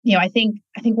I think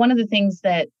one of the things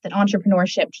that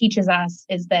entrepreneurship teaches us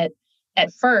is that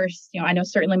at first, I know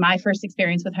certainly my first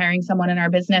experience with hiring someone in our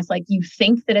business, like you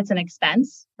think that it's an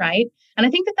expense, right? And I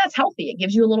think that that's healthy. It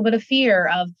gives you a little bit of fear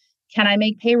of, can I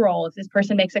make payroll? If this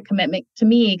person makes a commitment to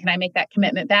me, can I make that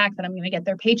commitment back that I'm going to get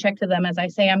their paycheck to them as I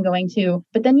say I'm going to?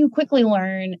 But then you quickly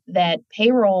learn that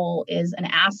payroll is an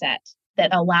asset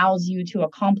that allows you to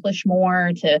accomplish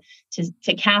more, to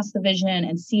cast the vision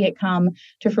and see it come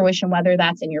to fruition, whether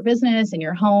that's in your business, in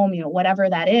your home, whatever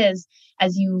that is.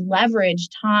 As you leverage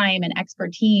time and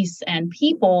expertise and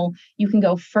people, you can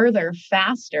go further,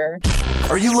 faster.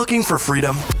 Are you looking for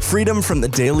freedom? Freedom from the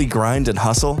daily grind and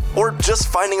hustle? Or just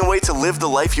finding a way to live the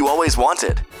life you always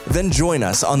wanted? Then join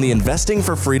us on the Investing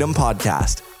for Freedom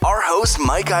podcast. Our host,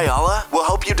 Mike Ayala, will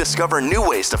help you discover new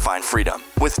ways to find freedom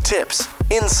with tips,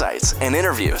 insights, and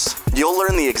interviews. You'll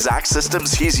learn the exact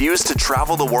systems he's used to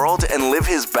travel the world and live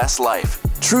his best life.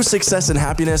 True success and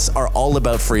happiness are all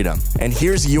about freedom. And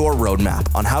here's your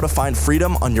roadmap on how to find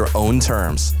freedom on your own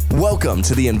terms. Welcome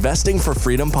to the Investing for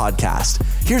Freedom podcast.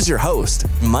 Here's your host,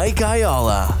 Mike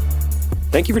Ayala.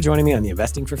 Thank you for joining me on the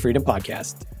Investing for Freedom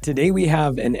podcast. Today we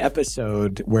have an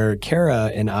episode where Kara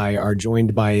and I are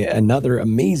joined by another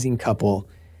amazing couple,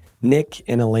 Nick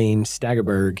and Elaine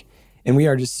Staggerberg, and we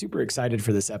are just super excited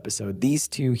for this episode. These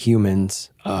two humans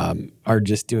are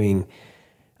just doing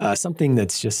something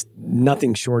that's just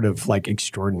nothing short of like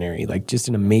extraordinary, like just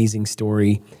an amazing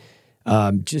story.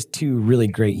 Just two really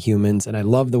great humans, and I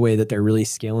love the way that they're really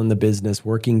scaling the business,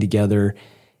 working together,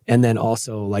 and then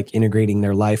also like integrating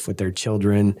their life with their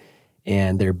children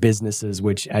and their businesses,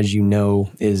 which, as you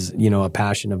know, is, a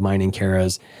passion of mine and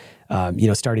Kara's.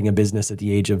 Starting a business at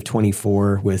the age of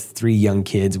 24 with 3 young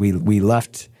kids.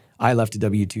 I left a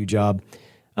W-2 job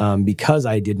because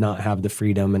I did not have the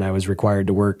freedom, and I was required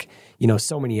to work,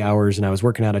 so many hours, and I was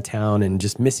working out of town and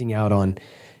just missing out on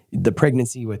the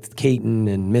pregnancy with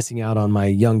Kaiten and missing out on my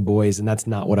young boys. And that's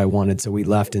not what I wanted. So we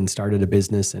left and started a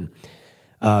business, and,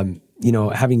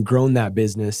 having grown that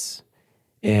business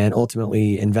and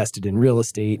ultimately invested in real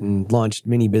estate and launched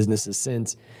many businesses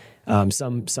since,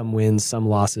 some wins, some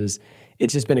losses.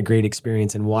 It's just been a great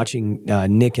experience. And watching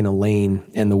Nick and Elaine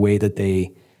and the way that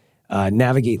they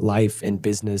navigate life and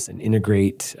business and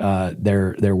integrate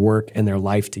their work and their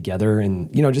life together,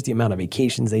 and just the amount of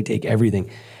vacations they take, everything.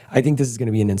 I think this is going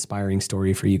to be an inspiring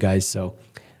story for you guys. So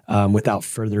without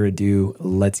further ado,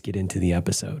 let's get into the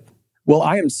episode. Well,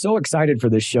 I am so excited for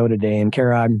this show today. And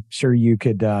Kara, I'm sure you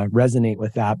could resonate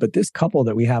with that. But this couple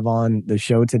that we have on the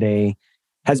show today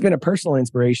has been a personal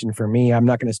inspiration for me. I'm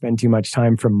not going to spend too much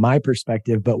time from my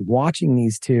perspective, but watching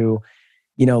these two,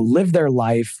 live their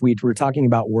life. We were talking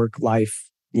about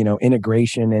work-life,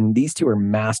 integration, and these two are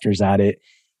masters at it.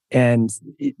 And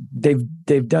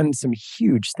they've done some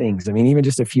huge things. I mean, even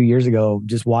just a few years ago,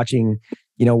 just watching,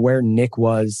 where Nick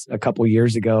was a couple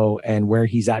years ago and where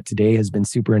he's at today has been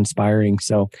super inspiring.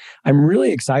 So I'm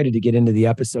really excited to get into the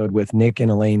episode with Nick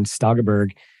and Elaine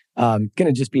Staggerberg. Going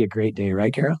to just be a great day,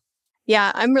 right, Kara?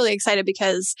 Yeah, I'm really excited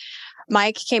because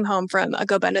Mike came home from a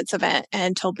GoBundance event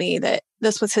and told me that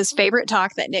this was his favorite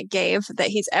talk that Nick gave that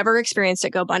he's ever experienced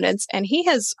at GoBundance. And he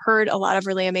has heard a lot of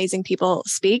really amazing people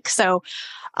speak. So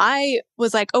I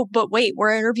was like, oh, but wait,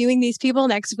 we're interviewing these people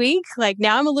next week. Like,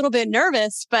 now I'm a little bit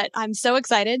nervous, but I'm so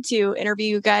excited to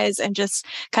interview you guys and just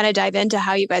kind of dive into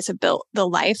how you guys have built the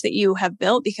life that you have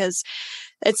built, because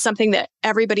it's something that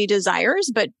everybody desires,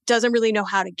 but doesn't really know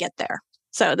how to get there.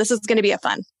 So this is going to be a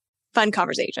fun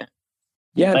conversation.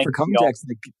 Yeah. And for context,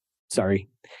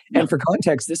 And for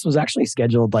context, this was actually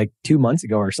scheduled like 2 months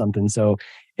ago or something. So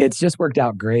it's just worked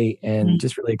out great, and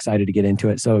just really excited to get into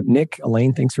it. So Nick,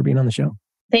 Elaine, thanks for being on the show.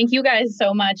 Thank you guys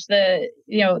so much. The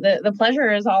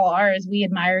pleasure is all ours. We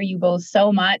admire you both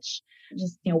so much.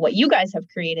 Just, what you guys have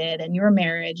created and your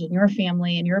marriage and your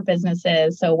family and your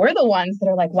businesses. So we're the ones that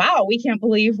are like, wow, we can't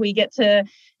believe we get to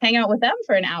hang out with them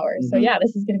for an hour. So yeah,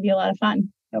 this is going to be a lot of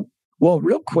fun. Well,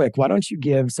 real quick, why don't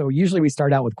you so usually we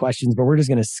start out with questions, but we're just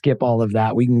going to skip all of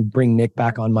that. We can bring Nick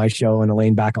back on my show and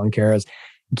Elaine back on Kara's.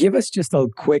 Give us just a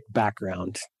quick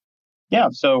background. Yeah.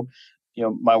 So,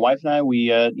 my wife and I, we,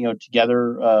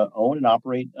 together own and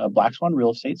operate Black Swan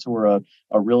Real Estate. So we're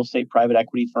a real estate private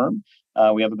equity firm.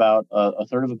 We have about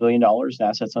 $1/3 billion in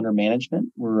assets under management.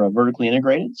 We're vertically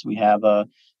integrated. So we have a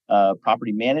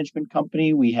property management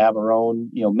company. We have our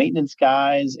own, maintenance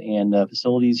guys and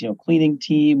facilities, cleaning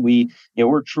team.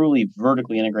 We're truly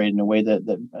vertically integrated in a way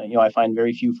that I find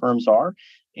very few firms are.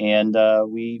 And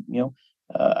we,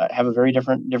 have a very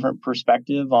different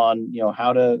perspective on,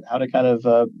 how to kind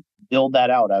of build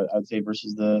that out, I would say,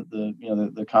 versus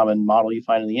the common model you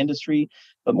find in the industry.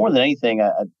 But more than anything,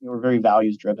 we're very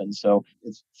values driven. So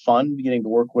it's fun getting to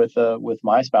work with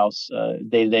my spouse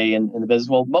day to day in the business.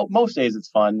 Well, most days it's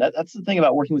fun. That's the thing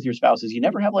about working with your spouse is you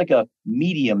never have like a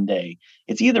medium day.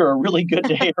 It's either a really good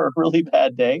day or a really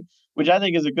bad day, which I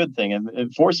think is a good thing. And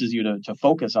it forces you to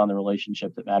focus on the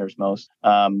relationship that matters most.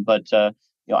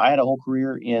 I had a whole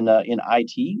career in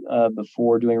IT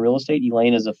before doing real estate.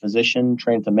 Elaine is a physician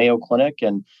trained at the Mayo Clinic,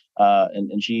 and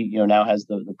she now has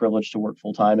the privilege to work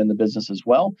full time in the business as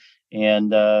well.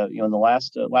 And in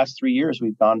the last 3 years,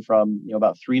 we've gone from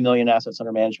about 3 million assets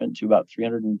under management to about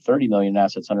 330 million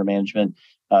assets under management,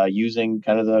 using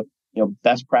kind of the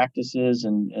best practices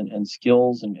and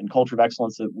skills and culture of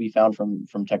excellence that we found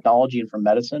from technology and from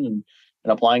medicine, and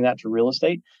applying that to real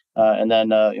estate. And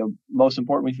then, most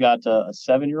important, we've got a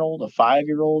 7-year-old, a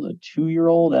 5-year-old, a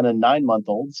 2-year-old, and a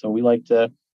 9-month-old. So we like to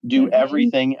do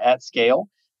everything at scale,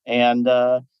 and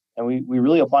we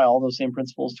really apply all those same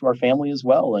principles to our family as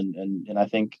well. And I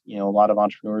think a lot of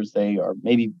entrepreneurs, they are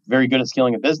maybe very good at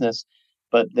scaling a business,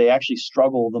 but they actually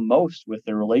struggle the most with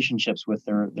their relationships with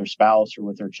their spouse or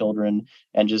with their children,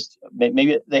 and just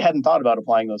maybe they hadn't thought about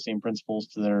applying those same principles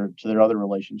to their other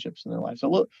relationships in their life.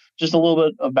 So just a little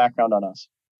bit of background on us.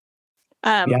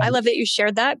 I love that you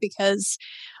shared that, because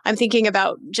I'm thinking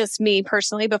about just me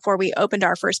personally. Before we opened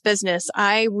our first business,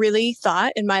 I really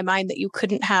thought in my mind that you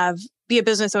couldn't be a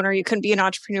business owner, you couldn't be an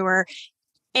entrepreneur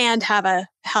and have a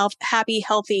happy,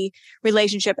 healthy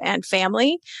relationship and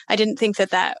family. I didn't think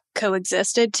that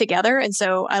coexisted together. And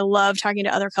so I love talking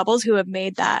to other couples who have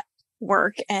made that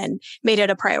work and made it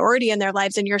a priority in their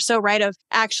lives. And you're so right of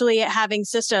actually having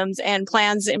systems and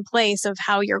plans in place of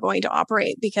how you're going to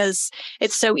operate, because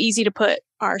it's so easy to put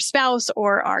our spouse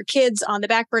or our kids on the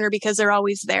back burner because they're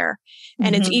always there.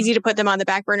 And it's easy to put them on the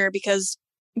back burner because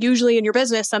usually in your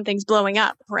business, something's blowing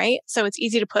up, right? So it's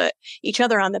easy to put each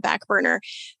other on the back burner,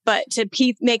 but to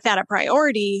make that a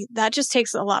priority, that just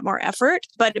takes a lot more effort,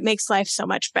 but it makes life so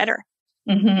much better.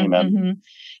 And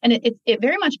it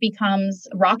very much becomes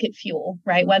rocket fuel,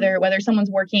 right? Whether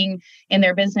someone's working in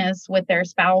their business with their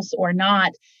spouse or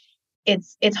not,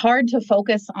 it's hard to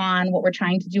focus on what we're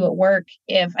trying to do at work.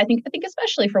 If I think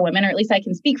especially for women, or at least I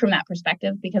can speak from that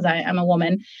perspective because I'm a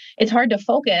woman, it's hard to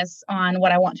focus on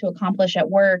what I want to accomplish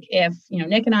at work if,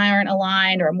 Nick and I aren't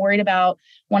aligned, or I'm worried about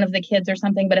one of the kids or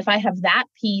something. But if I have that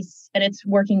piece and it's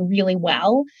working really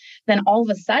well, then all of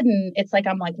a sudden it's like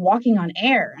I'm like walking on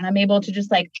air, and I'm able to just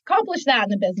like accomplish that in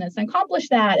the business and accomplish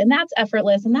that. And that's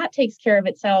effortless, and that takes care of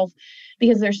itself,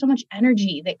 because there's so much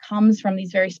energy that comes from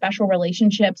these very special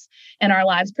relationships in our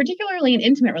lives, particularly in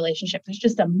intimate relationships. There's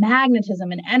just a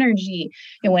magnetism and energy.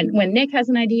 When Nick has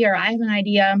an idea or I have an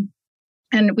idea,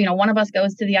 and one of us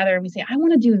goes to the other and we say, I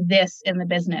want to do this in the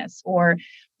business, or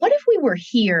what if we were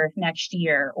here next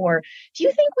year? Or do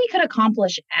you think we could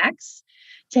accomplish X?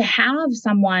 To have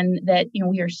someone that,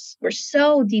 we're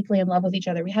so deeply in love with each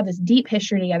other. We have this deep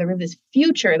history together. We have this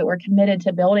future that we're committed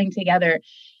to building together.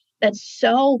 That's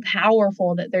so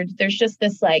powerful that there's just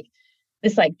this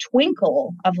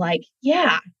twinkle of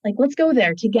let's go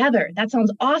there together. That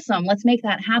sounds awesome. Let's make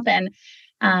that happen.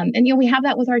 And we have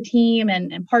that with our team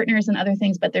and partners and other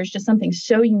things, but there's just something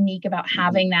so unique about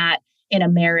having that in a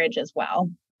marriage as well.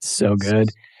 So good.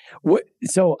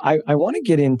 So I want to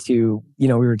get into, we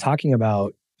were talking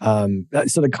about,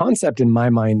 so the concept in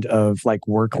my mind of like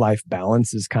work-life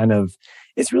balance is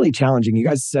it's really challenging. You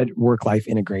guys said work-life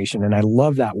integration, and I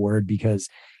love that word because,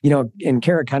 and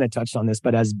Kara kind of touched on this,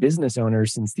 but as business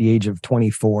owners since the age of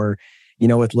 24,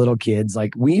 with little kids,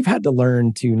 like we've had to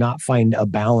learn to not find a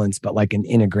balance, but like an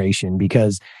integration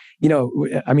because,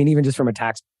 even just from a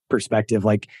tax perspective,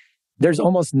 like there's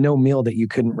almost no meal that you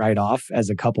couldn't write off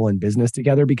as a couple in business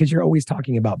together because you're always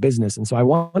talking about business. And so I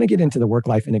want to get into the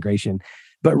work-life integration,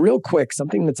 but real quick,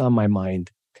 something that's on my mind,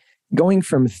 going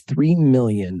from 3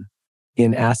 million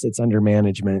in assets under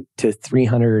management to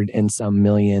 300 and some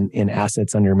million in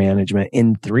assets under management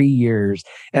in 3 years.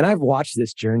 And I've watched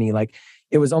this journey. Like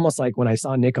it was almost like when I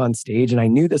saw Nick on stage and I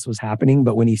knew this was happening,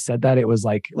 but when he said that, it was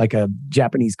like a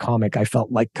Japanese comic. I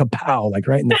felt like kapow, like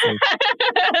right in the face.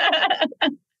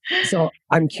 So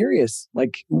I'm curious,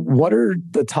 like, what are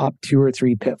the top 2 or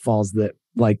 3 pitfalls that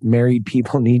like married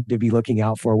people need to be looking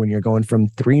out for when you're going from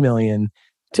 3 million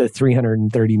to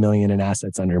 330 million in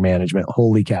assets under management?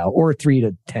 Holy cow. Or 3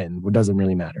 to 10. It doesn't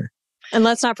really matter. And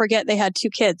let's not forget they had 2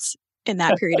 kids in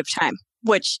that period of time.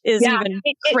 which is even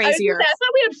crazier. I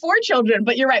thought we had 4 children,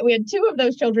 but you're right. We had 2 of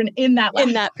those children in that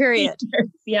period.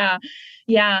 Yeah.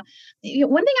 Yeah.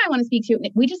 One thing I want to speak to,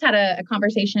 we just had a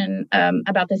conversation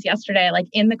about this yesterday, like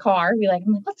in the car. I'm like,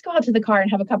 let's go out to the car and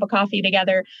have a cup of coffee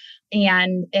together.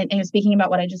 And speaking about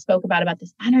what I just spoke about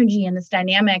this energy and this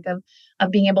dynamic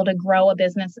of being able to grow a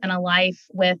business and a life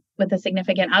with a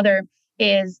significant other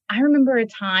is I remember a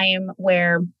time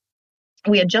where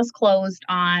we had just closed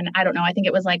on, I don't know, I think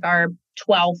it was like our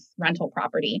 12th rental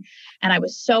property. And I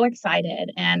was so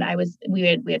excited. And we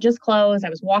had just closed. I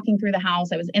was walking through the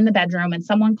house. I was in the bedroom and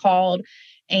someone called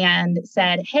and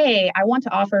said, "Hey, I want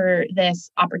to offer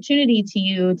this opportunity to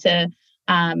you to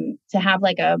have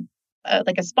like a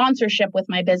sponsorship with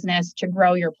my business to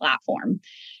grow your platform."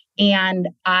 And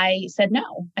I said,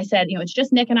 no. I said, it's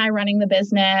just Nick and I running the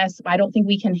business. I don't think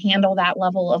we can handle that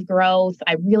level of growth.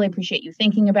 I really appreciate you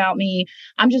thinking about me.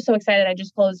 I'm just so excited. I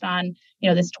just closed on,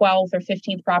 this 12th or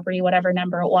 15th property, whatever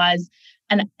number it was.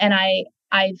 And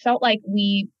I felt like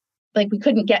we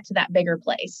couldn't get to that bigger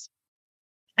place.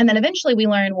 And then eventually we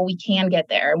learned, well, we can get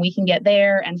there and we can get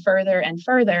there and further and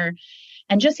further.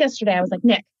 And just yesterday I was like,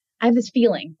 Nick, I have this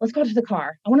feeling. Let's go to the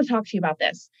car. I want to talk to you about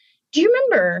this. Do you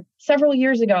remember several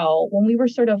years ago when we were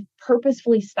sort of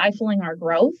purposefully stifling our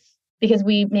growth because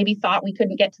we maybe thought we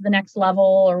couldn't get to the next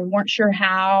level or we weren't sure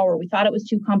how, or we thought it was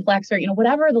too complex or,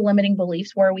 whatever the limiting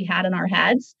beliefs were we had in our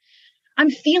heads? I'm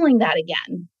feeling that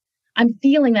again. I'm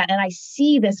feeling that. And I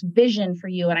see this vision for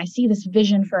you and I see this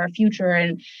vision for our future.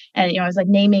 And I was like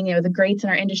naming, the greats in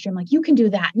our industry. I'm like, you can do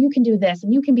that and you can do this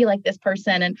and you can be like this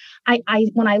person. And I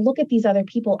when I look at these other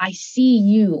people, I see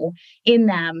you in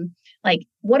them. Like,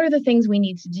 what are the things we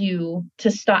need to do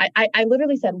to stop? I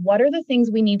literally said, what are the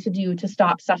things we need to do to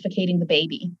stop suffocating the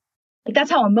baby? Like, that's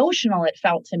how emotional it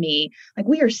felt to me. Like,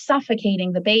 we are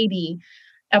suffocating the baby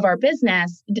of our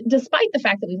business, despite the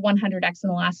fact that we've 100x in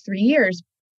the last 3 years.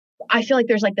 I feel like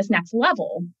there's like this next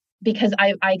level because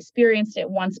I experienced it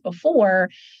once before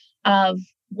of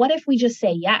what if we just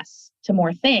say yes to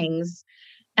more things?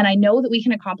 And I know that we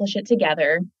can accomplish it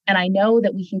together. And I know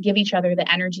that we can give each other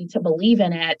the energy to believe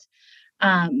in it.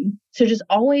 So just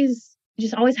always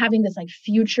having this like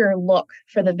future look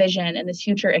for the vision and this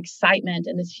future excitement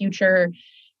and this future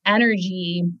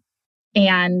energy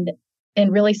and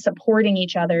really supporting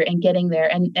each other and getting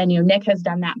there. And Nick has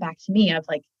done that back to me of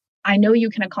like, I know you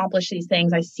can accomplish these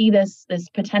things. I see this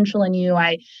potential in you.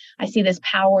 I see this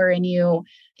power in you.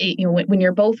 When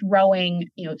you're both rowing,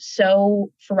 so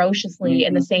ferociously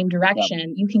in the same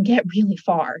direction, you can get really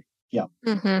far. Yeah.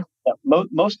 Mm-hmm. Yeah.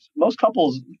 Most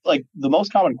couples, like the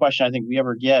most common question I think we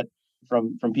ever get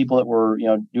from people that we're,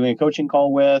 doing a coaching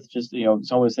call with, just,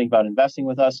 someone's thinking about investing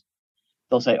with us.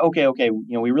 They'll say, okay,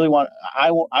 we really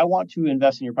I want to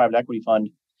invest in your private equity fund.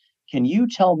 Can you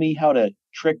tell me how to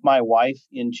trick my wife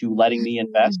into letting me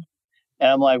invest?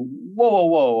 And I'm like,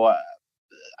 whoa.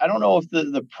 I don't know if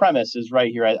the premise is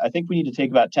right here. I think we need to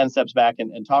take about 10 steps back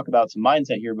and talk about some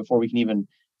mindset here before we can even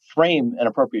frame an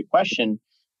appropriate question.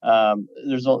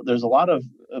 There's a lot of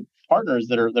partners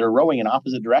that are rowing in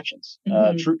opposite directions,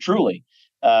 truly.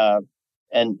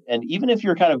 And even if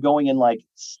you're kind of going in like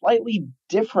slightly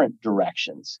different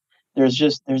directions, there's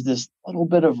this little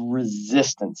bit of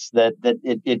resistance that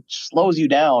it slows you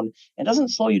down, and doesn't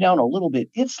slow you down a little bit.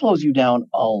 It slows you down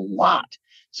a lot.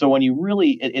 So when you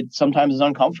really, it sometimes is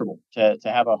uncomfortable to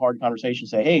have a hard conversation,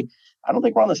 say, hey, I don't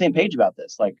think we're on the same page about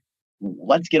this. Like,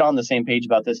 let's get on the same page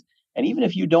about this. And even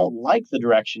if you don't like the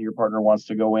direction your partner wants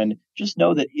to go in, just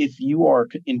know that if you are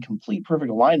in complete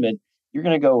perfect alignment, you're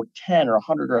going to go 10 or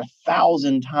 100 or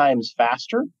 1,000 times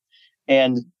faster.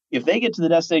 And if they get to the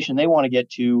destination they want to get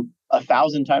to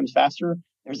 1,000 times faster,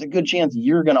 there's a good chance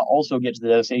you're going to also get to the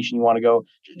destination you want to go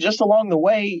just along the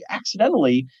way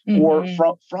accidentally, or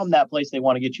from that place they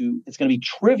want to get you. It's going to be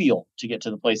trivial to get to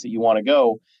the place that you want to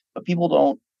go. But people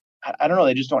don't, I don't know,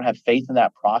 they just don't have faith in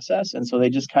that process. And so they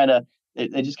just kind of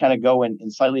go in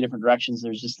slightly different directions.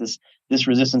 There's just this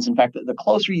resistance. In fact, the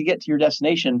closer you get to your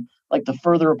destination, like the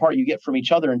further apart you get from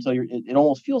each other until it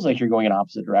almost feels like you're going in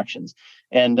opposite directions.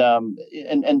 And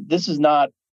this is not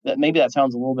that, maybe that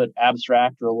sounds a little bit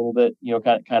abstract or a little bit,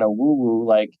 kind of woo woo.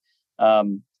 Like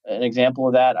an example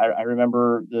of that, I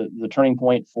remember the turning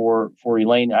point for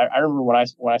Elaine. I remember when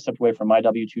I stepped away from my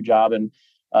W-2 job, and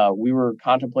we were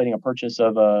contemplating a purchase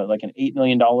of an $8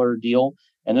 million deal.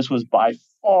 And this was by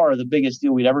far the biggest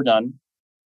deal we'd ever done.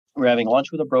 We were having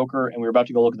lunch with a broker, and we were about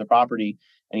to go look at the property,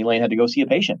 and Elaine had to go see a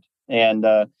patient. And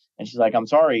she's like, I'm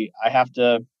sorry, I have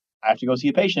to go see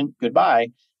a patient. Goodbye.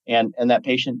 And that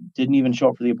patient didn't even show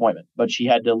up for the appointment, but she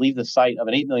had to leave the site of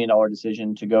an $8 million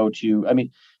decision to go to,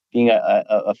 being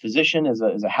a physician is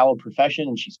a hallowed profession,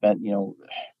 and she spent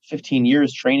 15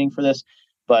 years training for this.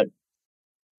 But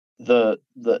the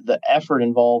effort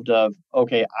involved of,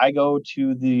 okay, I go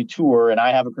to the tour and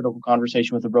I have a critical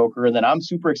conversation with the broker, and then I'm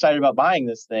super excited about buying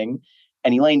this thing,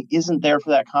 and Elaine isn't there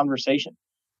for that conversation.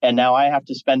 And now I have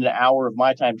to spend an hour of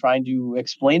my time trying to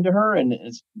explain to her. And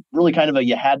it's really kind of a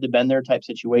you had to been there type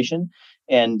situation.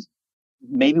 And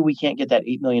maybe we can't get that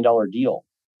 $8 million deal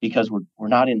because we're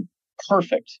not in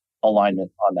perfect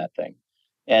alignment on that thing.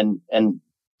 And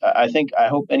I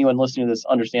hope anyone listening to this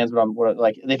understands what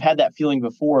like they've had that feeling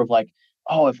before of like,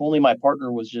 oh, if only my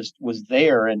partner was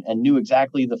there and knew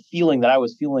exactly the feeling that I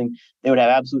was feeling, they would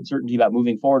have absolute certainty about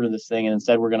moving forward with this thing. And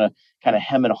instead, we're going to kind of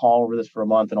hem and haw over this for a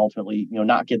month and ultimately,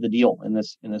 not get the deal in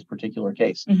this particular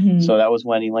case. Mm-hmm. So that was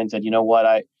when Elaine said, you know what,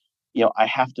 I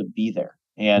have to be there.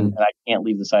 And I can't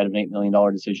leave the side of an $8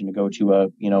 million decision to go to a,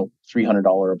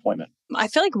 $300 appointment. I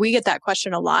feel like we get that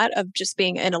question a lot of just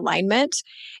being in alignment.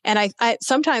 And I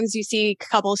sometimes you see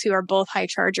couples who are both high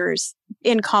chargers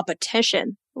in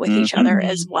competition with each other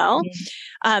as well.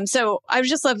 So I would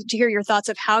just love to hear your thoughts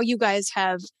of how you guys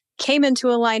have came into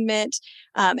alignment,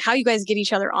 how you guys get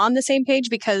each other on the same page,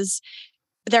 because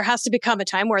there has to become a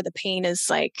time where the pain is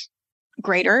like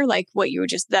greater, like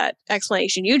that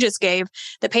explanation you just gave,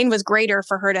 the pain was greater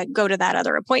for her to go to that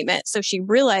other appointment. So she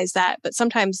realized that, but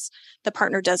sometimes the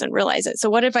partner doesn't realize it. So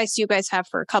what advice do you guys have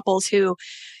for couples who,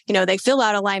 they fill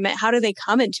out alignment? How do they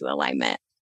come into alignment?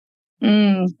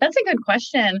 That's a good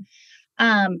question.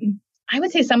 I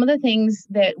would say some of the things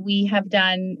that we have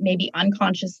done maybe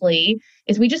unconsciously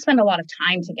is we just spend a lot of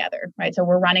time together, right? So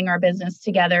we're running our business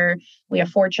together. We have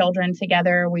 4 children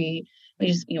together. We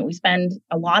just, we spend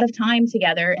a lot of time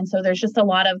together. And so there's just a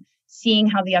lot of seeing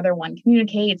how the other one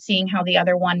communicates, seeing how the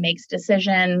other one makes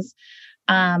decisions.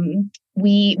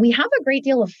 We have a great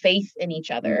deal of faith in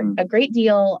each other, a great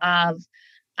deal of,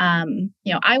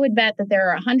 I would bet that there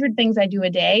are 100 things I do a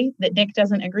day that Nick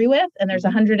doesn't agree with. And there's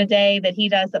 100 a day that he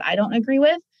does that I don't agree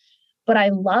with. But I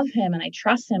love him and I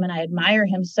trust him and I admire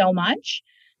him so much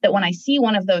that when I see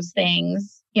one of those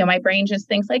things, my brain just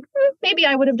thinks like, maybe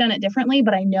I would have done it differently.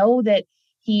 But I know that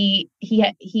he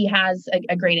has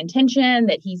a great intention,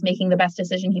 that he's making the best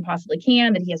decision he possibly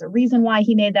can, that he has a reason why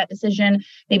he made that decision.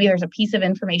 Maybe there's a piece of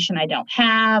information I don't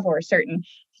have or a certain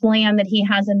plan that he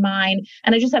has in mind.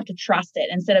 And I just have to trust it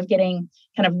instead of getting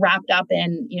kind of wrapped up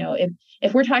in,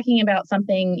 if we're talking about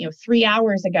something, 3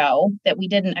 hours ago that we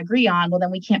didn't agree on, well,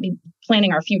 then we can't be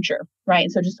planning our future. Right.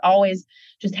 And so just always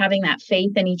just having that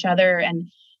faith in each other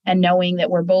and knowing that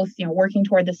we're both, working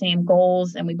toward the same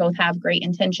goals and we both have great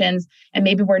intentions, and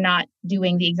maybe we're not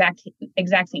doing the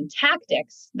exact same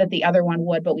tactics that the other one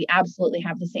would, but we absolutely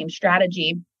have the same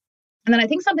strategy. And then I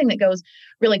think something that goes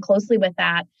really closely with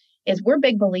that is we're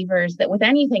big believers that with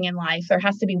anything in life, there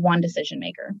has to be one decision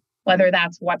maker, whether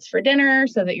that's what's for dinner,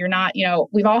 so that you're not,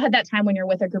 we've all had that time when you're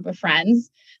with a group of friends,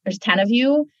 there's 10 of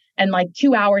you and like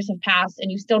 2 hours have passed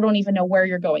and you still don't even know where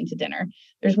you're going to dinner.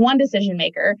 There's one decision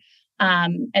maker.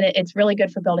 And it's really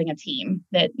good for building a team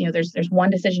that, there's one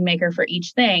decision maker for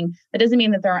each thing. That doesn't mean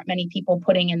that there aren't many people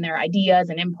putting in their ideas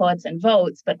and inputs and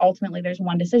votes, but ultimately there's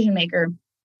one decision maker.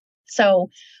 So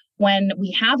when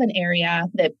we have an area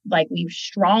that like we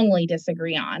strongly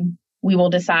disagree on, we will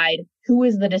decide who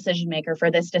is the decision maker for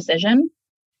this decision.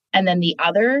 And then the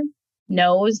other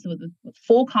knows with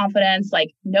full confidence, like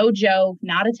no joke,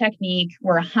 not a technique,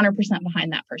 we're 100%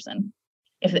 behind that person.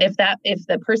 If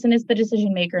the person is the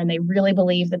decision maker and they really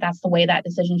believe that that's the way that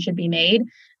decision should be made,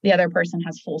 the other person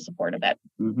has full support of it.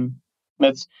 Mm-hmm.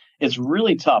 It's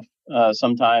really tough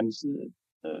sometimes.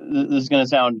 This is going to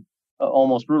sound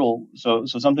almost brutal. So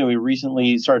something we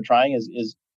recently started trying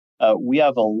is we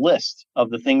have a list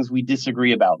of the things we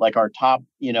disagree about, like our top,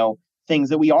 things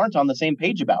that we aren't on the same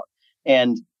page about.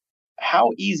 And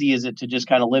how easy is it to just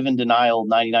kind of live in denial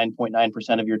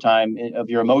 99.9% of your time, of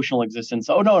your emotional existence?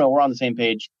 Oh, no, we're on the same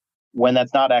page, when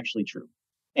that's not actually true.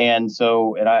 And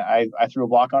I threw a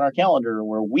block on our calendar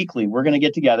where weekly we're going to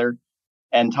get together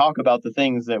and talk about the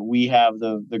things that we have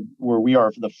where we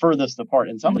are the furthest apart.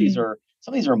 And some of these are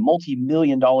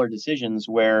multi-million-dollar decisions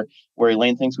where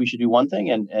Elaine thinks we should do one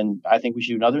thing and I think we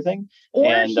should do another thing. Or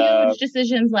huge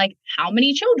decisions like how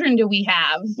many children do we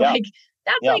have? Yeah.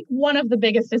 That's like one of the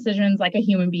biggest decisions like a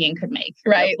human being could make,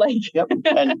 right? Yep.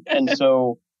 And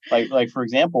so like for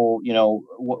example,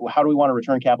 how do we want to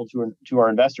return capital to our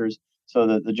investors? So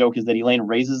the joke is that Elaine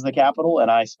raises the capital and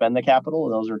I spend the capital,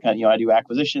 and those are kind of, I do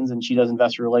acquisitions and she does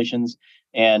investor relations,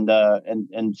 and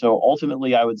so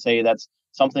ultimately I would say that's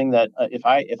something that if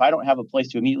I don't have a place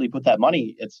to immediately put that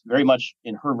money, it's very much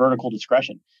in her vertical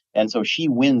discretion, and so she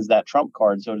wins that trump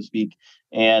card, so to speak,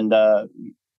 and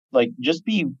like just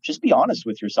be honest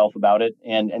with yourself about it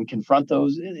and confront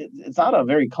those. It's not a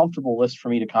very comfortable list for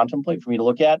me to contemplate, for me to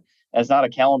look at. It's not a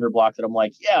calendar block that I'm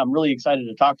like, yeah, I'm really excited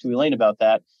to talk to Elaine about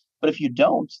that. But if you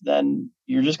don't, then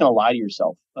you're just going to lie to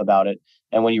yourself about it.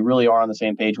 And when you really are on the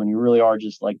same page, when you really are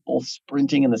just like both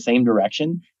sprinting in the same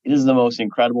direction, it is the most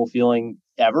incredible feeling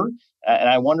ever. And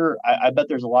I wonder, I bet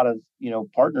there's a lot of,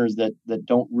 partners that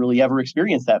don't really ever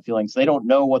experience that feeling. So they don't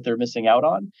know what they're missing out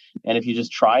on. And if you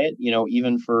just try it,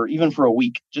 even for a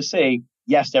week, just say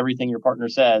yes to everything your partner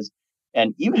says.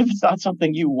 And even if it's not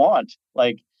something you want,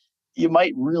 like, you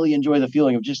might really enjoy the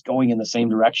feeling of just going in the same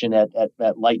direction at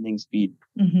lightning speed.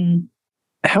 Mm-hmm.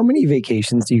 How many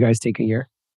vacations do you guys take a year?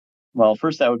 Well,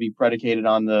 first, that would be predicated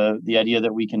on the idea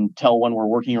that we can tell when we're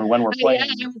working or when we're playing.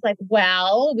 Yeah, I was like,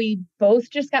 well, we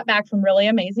both just got back from really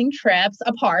amazing trips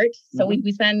apart. So we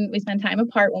spend time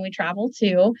apart when we travel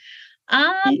too.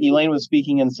 Elaine was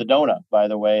speaking in Sedona, by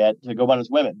the way, to Go Abundance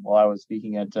Women, while I was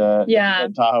speaking at Tahoe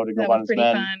to Go Abundance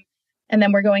Men. Fun. And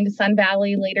then we're going to Sun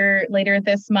Valley later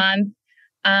this month.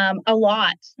 A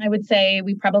lot. I would say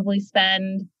we probably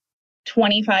spend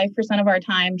 25% of our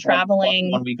time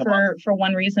traveling for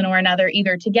one reason or another,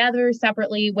 either together,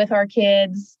 separately, with our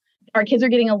kids. Our kids are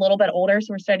getting a little bit older, so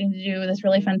we're starting to do this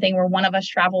really fun thing where one of us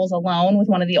travels alone with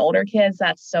one of the older kids.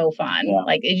 That's so fun. Yeah.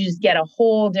 Like, you just get a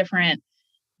whole different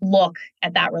look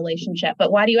at that relationship.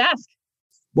 But why do you ask?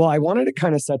 Well, I wanted to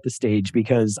kind of set the stage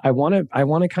because I want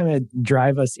to kind of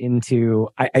drive us into,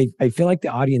 I feel like the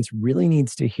audience really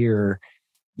needs to hear,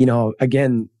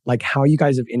 again, like how you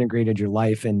guys have integrated your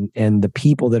life and the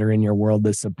people that are in your world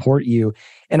that support you.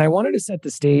 And I wanted to set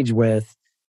the stage with,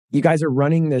 you guys are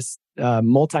running this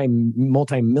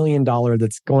multi-million dollar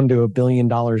that's going to $1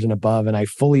 billion and above. And I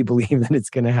fully believe that it's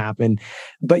going to happen.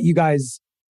 But you guys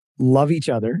love each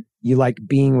other. You like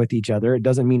being with each other. It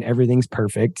doesn't mean everything's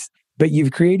perfect. But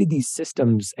you've created these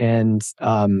systems and,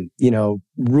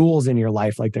 rules in your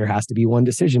life, like there has to be one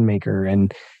decision maker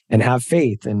and have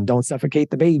faith and don't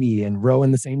suffocate the baby and row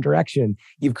in the same direction.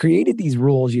 You've created these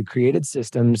rules, you've created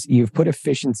systems, you've put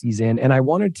efficiencies in. And I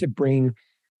wanted to bring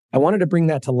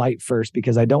that to light first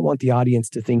because I don't want the audience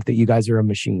to think that you guys are a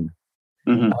machine.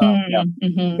 Mm-hmm.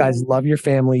 You guys love your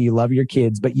family, you love your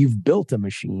kids, but you've built a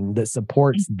machine that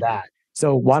supports that.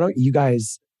 So why don't you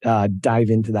guys dive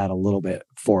into that a little bit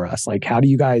for us? Like, how do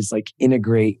you guys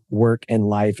integrate work and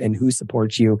life, and who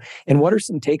supports you? And what are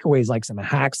some takeaways, like some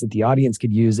hacks that the audience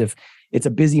could use if it's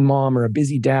a busy mom or a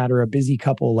busy dad or a busy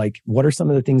couple? Like, what are some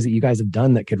of the things that you guys have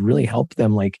done that could really help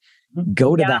them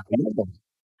go to that level?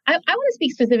 I want to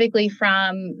speak specifically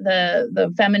from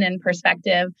the feminine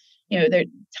perspective. There are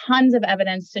tons of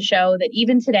evidence to show that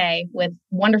even today, with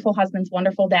wonderful husbands,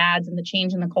 wonderful dads, and the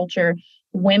change in the culture,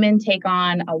 women take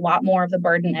on a lot more of the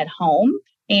burden at home.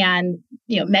 And,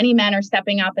 many men are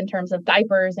stepping up in terms of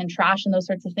diapers and trash and those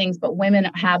sorts of things. But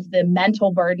women have the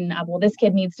mental burden of, well, this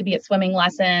kid needs to be at swimming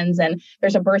lessons and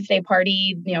there's a birthday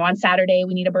party, on Saturday,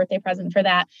 we need a birthday present for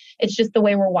that. It's just the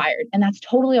way we're wired. And that's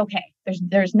totally okay.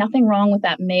 There's nothing wrong with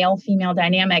that male-female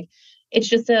dynamic. It's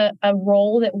just a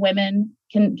role that women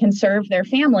can serve their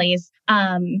families.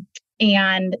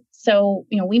 And so,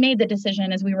 we made the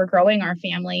decision as we were growing our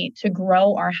family to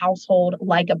grow our household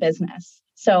like a business.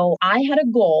 So I had a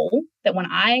goal that when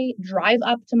I drive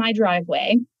up to my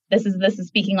driveway, this is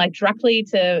speaking directly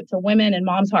to women and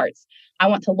moms' hearts. I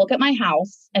want to look at my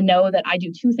house and know that I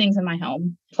do two things in my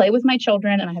home: play with my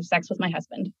children and I have sex with my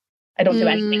husband. I don't do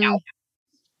anything else.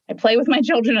 I play with my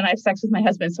children and I have sex with my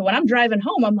husband. So when I'm driving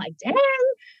home, I'm like, dang,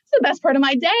 it's the best part of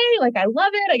my day. I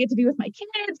love it. I get to be with my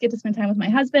kids, get to spend time with my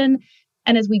husband.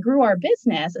 And as we grew our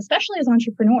business, especially as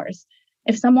entrepreneurs,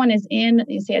 if someone is in,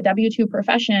 say, a W-2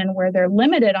 profession where they're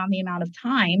limited on the amount of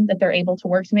time that they're able to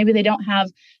work, so maybe they don't have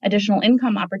additional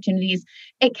income opportunities,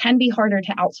 it can be harder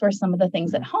to outsource some of the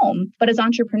things at home. But as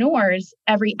entrepreneurs,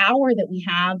 every hour that we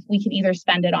have, we can either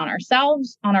spend it on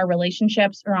ourselves, on our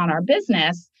relationships, or on our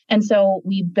business. And so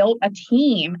we built a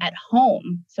team at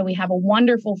home. So we have a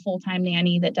wonderful full-time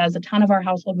nanny that does a ton of our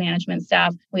household management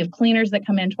stuff. We have cleaners that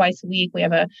come in twice a week. We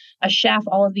have a chef,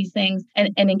 all of these things.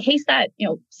 And in case that,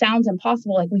 sounds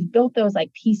impossible, we've built those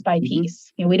piece by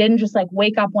piece. We didn't just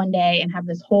wake up one day and have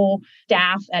this whole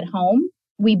staff at home.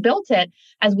 We built it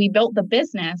as we built the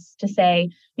business to say,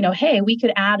 hey, we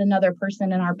could add another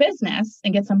person in our business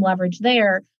and get some leverage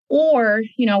there. Or,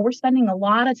 we're spending a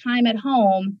lot of time at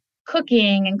home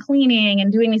cooking and cleaning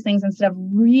and doing these things instead of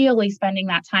really spending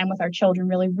that time with our children,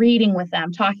 really reading with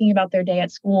them, talking about their day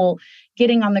at school,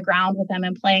 getting on the ground with them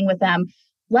and playing with them.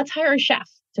 Let's hire a chef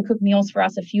to cook meals for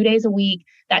us a few days a week.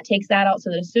 That takes that out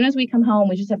so that as soon as we come home,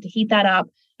 we just have to heat that up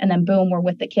and then boom, we're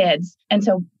with the kids. And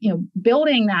so,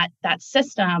 building that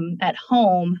system at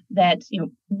home that,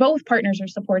 both partners are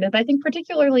supported, but I think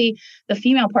particularly the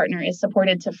female partner is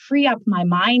supported to free up my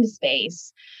mind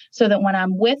space so that when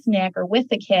I'm with Nick or with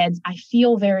the kids, I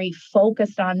feel very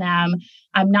focused on them.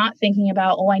 I'm not thinking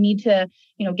about, I need to,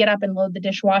 get up and load the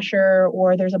dishwasher,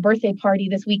 or there's a birthday party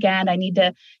this weekend. I need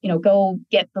to, go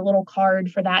get the little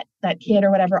card for that kid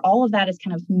or whatever. All of that is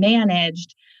kind of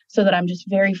managed so that I'm just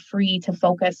very free to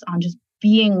focus on just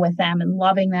being with them and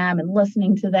loving them and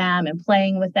listening to them and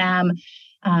playing with them.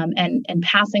 And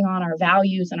passing on our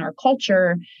values and our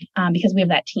culture, because we have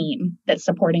that team that's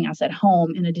supporting us at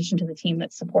home in addition to the team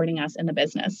that's supporting us in the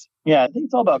business. Yeah, I think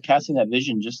it's all about casting that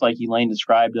vision, just like Elaine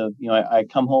described of, I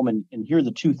come home and here are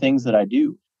the two things that I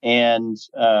do. And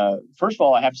first of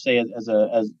all, I have to say as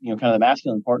kind of the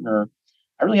masculine partner,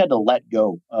 I really had to let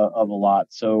go of a lot.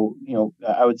 So,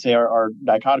 I would say our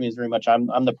dichotomy is very much I'm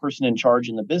the person in charge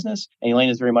in the business, and Elaine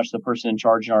is very much the person in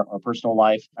charge in our personal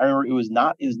life. I remember it was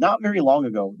not very long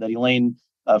ago that Elaine,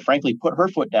 frankly, put her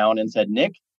foot down and said,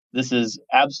 Nick, this is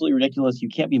absolutely ridiculous. You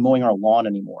can't be mowing our lawn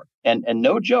anymore. And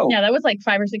no joke. Yeah, that was like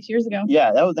 5 or 6 years ago.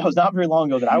 Yeah, that was not very long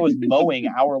ago that I was mowing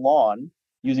our lawn,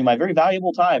 using my very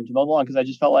valuable time to mow the lawn, because I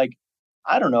just felt like,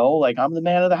 I don't know, like I'm the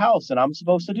man of the house and I'm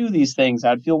supposed to do these things.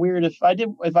 I'd feel weird if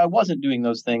I wasn't doing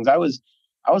those things. I was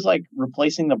like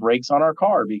replacing the brakes on our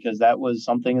car because that was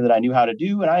something that I knew how to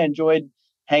do. And I enjoyed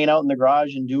hanging out in the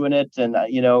garage and doing it and,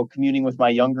 communing with my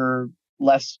younger,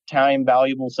 less time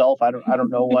valuable self. I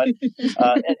don't know what,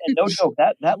 and no joke,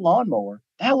 that lawnmower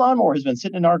has been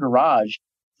sitting in our garage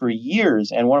for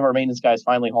years. And one of our maintenance guys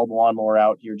finally hauled the lawnmower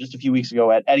out here just a few weeks ago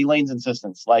at Elaine's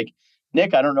insistence. Like,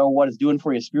 Nick, I don't know what it's doing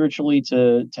for you spiritually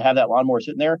to have that lawnmower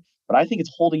sitting there, but I think it's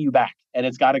holding you back and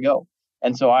it's got to go.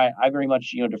 And so I very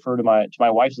much, defer to my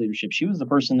wife's leadership. She was the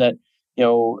person that,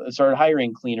 started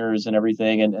hiring cleaners and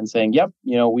everything and saying, yep,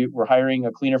 we're hiring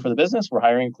a cleaner for the business. We're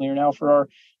hiring a cleaner now for our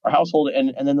household.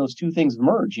 And then those two things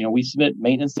merge. We submit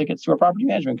maintenance tickets to our property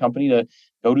management company to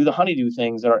go do the honeydew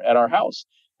things at our house.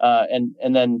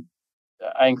 And then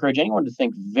I encourage anyone to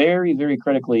think very, very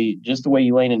critically, just the way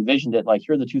Elaine envisioned it. Like,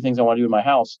 here are the two things I want to do in my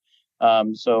house.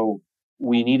 So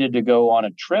we needed to go on a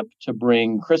trip to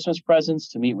bring Christmas presents,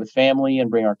 to meet with family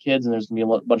and bring our kids. And there's going to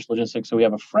be a bunch of logistics. So we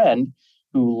have a friend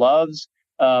who loves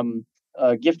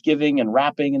gift giving and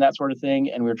wrapping and that sort of thing.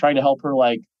 And we were trying to help her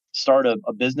start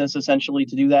a business essentially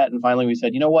to do that. And finally we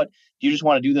said, you know what, do you just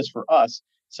want to do this for us?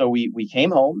 So we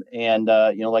came home and,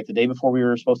 like the day before we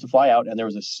were supposed to fly out, and there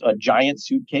was a giant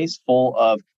suitcase full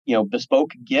of,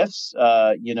 bespoke gifts,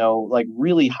 like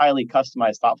really highly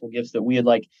customized, thoughtful gifts that we had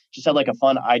just had a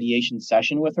fun ideation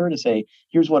session with her to say,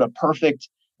 here's what a perfect,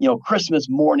 Christmas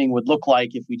morning would look like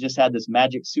if we just had this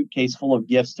magic suitcase full of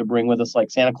gifts to bring with us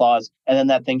like Santa Claus. And then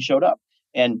that thing showed up.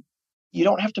 And you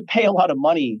don't have to pay a lot of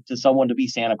money to someone to be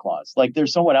Santa Claus. Like,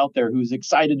 there's someone out there who's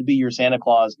excited to be your Santa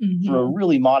Claus for a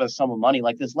really modest sum of money.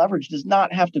 Like, this leverage does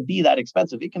not have to be that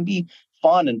expensive. It can be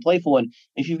fun and playful. And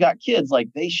if you've got kids,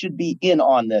 they should be in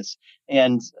on this.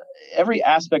 And every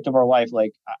aspect of our life,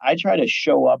 I try to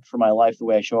show up for my life the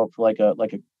way I show up for like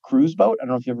a cruise boat. I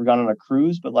don't know if you've ever gone on a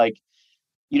cruise, but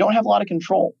you don't have a lot of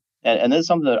control. And this is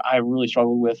something that I really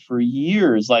struggled with for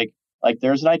years. Like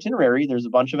there's an itinerary, there's a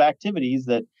bunch of activities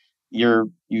that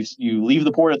you leave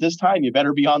the port at this time, you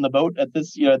better be on the boat at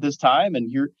this time, and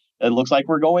it looks like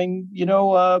we're going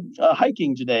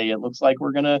hiking today, it looks like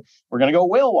we're gonna go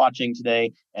whale watching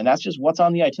today, and that's just what's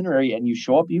on the itinerary. And you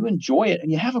show up, you enjoy it,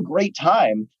 and you have a great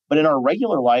time. But in our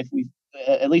regular life, we,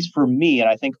 at least for me, and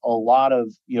I think a lot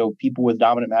of people with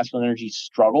dominant masculine energy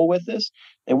struggle with this.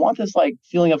 They want this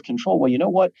feeling of control. Well, you know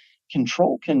what,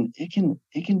 control can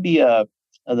be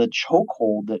the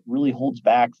chokehold that really holds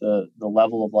back the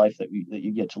level of life that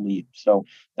you get to lead. So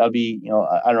that would be,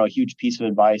 I don't know, a huge piece of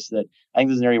advice that I think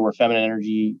this is an area where feminine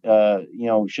energy,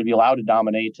 should be allowed to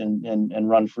dominate and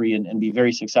run free and be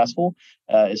very successful,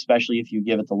 especially if you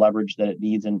give it the leverage that it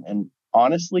needs and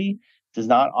honestly does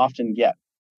not often get.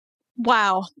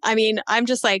 Wow. I mean, I'm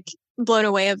just blown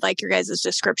away of your guys'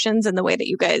 descriptions and the way that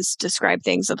you guys describe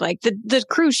things of the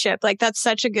cruise ship. That's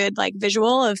such a good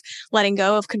visual of letting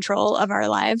go of control of our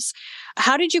lives.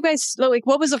 How did you guys,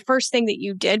 what was the first thing that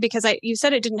you did? Because you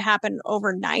said it didn't happen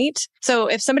overnight. So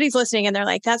if somebody's listening and they're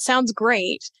like, that sounds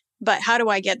great, but how do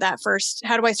I get that first?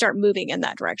 How do I start moving in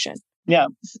that direction? Yeah.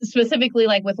 Specifically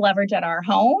with leverage at our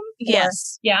home?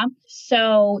 Yes. Yeah.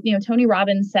 So, Tony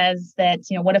Robbins says that,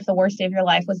 what if the worst day of your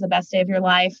life was the best day of your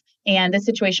life? And this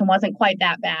situation wasn't quite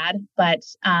that bad, but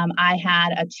I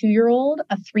had a 2-year-old,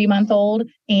 a 3-month-old,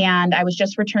 and I was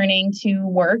just returning to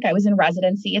work. I was in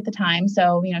residency at the time.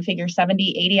 So, figure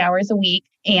 70, 80 hours a week,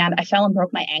 and I fell and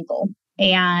broke my ankle.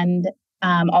 and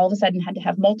all of a sudden had to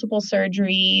have multiple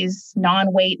surgeries,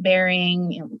 non-weight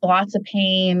bearing, lots of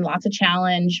pain, lots of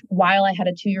challenge while I had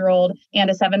a 2-year-old and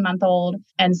a 7-month-old.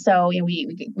 And so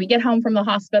we get home from the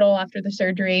hospital after the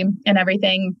surgery and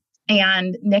everything.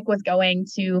 And Nick was going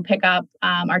to pick up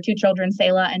our 2 children,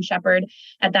 Selah and Shepherd,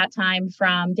 at that time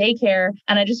from daycare.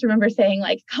 And I just remember saying,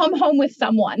 like, come home with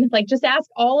someone. Like, just ask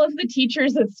all of the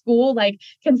teachers at school, like,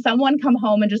 can someone come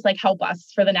home and just like help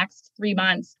us for the next 3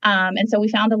 months? And so we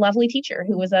found a lovely teacher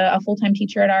who was a full-time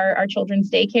teacher at our children's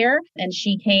daycare. And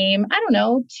she came, I don't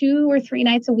know, 2 or 3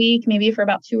 nights a week, maybe for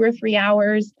about 2 or 3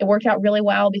 hours. It worked out really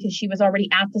well because she was already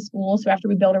at the school. So after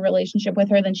we built a relationship with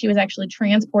her, then she was actually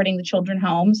transporting the children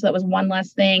home. So that was one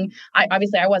less thing. I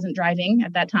wasn't driving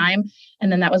at that time.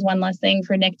 And then that was one less thing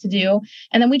for Nick to do.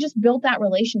 And then we just built that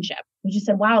relationship. We just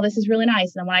said, wow, this is really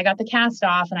nice. And then when I got the cast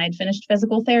off and I had finished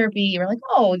physical therapy, you were like,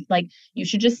 oh, like, you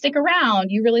should just stick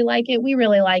around. You really like it. We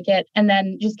really like it. And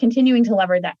then just continuing to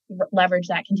leverage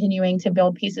that, continuing to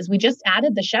build pieces. We just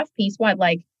added the chef piece,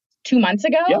 2 months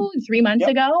ago, Yep. 3 months Yep.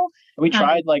 ago. We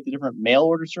tried like the different mail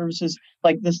order services.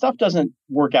 Like, this stuff doesn't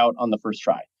work out on the first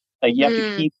try. Like, you have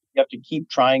to keep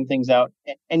trying things out,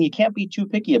 and you can't be too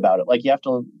picky about it. Like, you have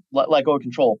to let go of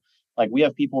control. Like, we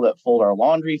have people that fold our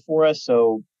laundry for us,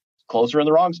 so clothes are in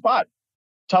the wrong spot.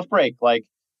 Tough break. Like,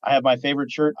 I have my favorite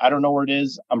shirt. I don't know where it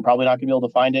is. I'm probably not going to be able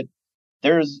to find it.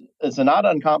 It's a not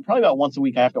uncommon, probably about once a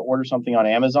week I have to order something on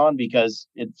Amazon because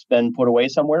it's been put away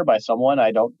somewhere by someone.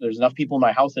 There's enough people in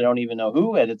my house that I don't even know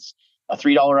who, and it's a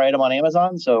 $3 item on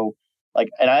Amazon. So like,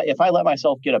 if I let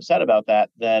myself get upset about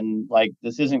that, then like,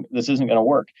 this isn't going to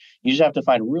work. You just have to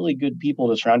find really good people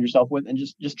to surround yourself with and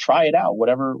just try it out.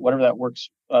 Whatever that works,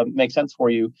 makes sense for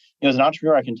you. As an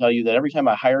entrepreneur, I can tell you that every time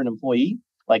I hire an employee,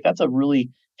 like, that's a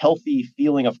really healthy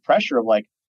feeling of pressure of like,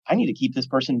 I need to keep this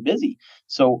person busy.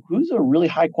 So who's a really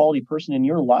high quality person in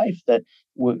your life that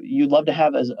you'd love to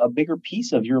have as a bigger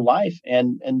piece of your life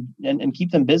and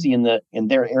keep them busy in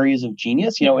their areas of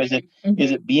genius?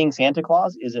 Is it being Santa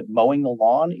Claus? Is it mowing the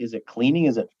lawn? Is it cleaning?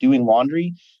 Is it doing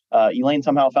laundry? Elaine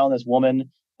somehow found this woman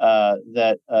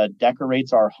that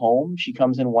decorates our home. She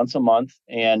comes in once a month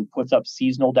and puts up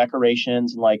seasonal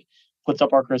decorations and like puts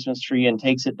up our Christmas tree and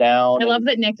takes it down. I love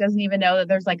that Nick doesn't even know that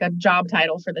there's like a job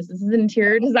title for this. This is an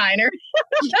interior designer.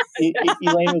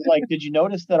 Elaine was like, did you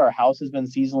notice that our house has been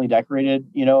seasonally decorated,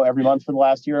 every month for the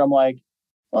last year? I'm like,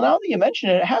 well, now that you mention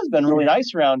it, it has been really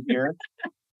nice around here.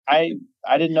 I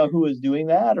didn't know who was doing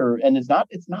that, and it's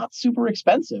not super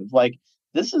expensive. Like,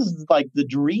 this is like the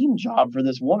dream job for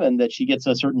this woman, that she gets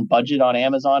a certain budget on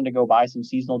Amazon to go buy some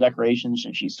seasonal decorations,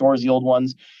 and she stores the old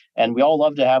ones. And we all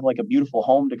love to have like a beautiful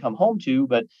home to come home to.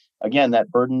 But again, that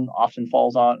burden often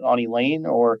falls on Elaine,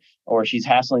 or she's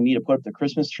hassling me to put up the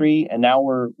Christmas tree. And now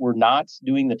we're not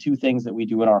doing the 2 things that we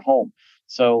do in our home.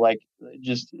 So like,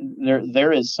 just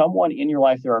there is someone in your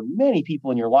life. There are many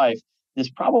people in your life. This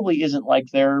probably isn't like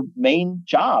their main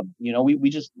job. We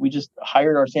just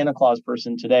hired our Santa Claus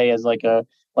person today as like a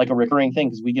recurring thing,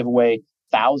 because we give away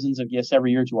thousands of gifts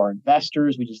every year to our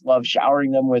investors. We just love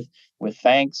showering them with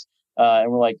thanks.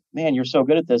 And we're like, man, you're so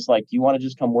good at this. Like, do you want to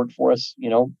just come work for us,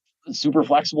 super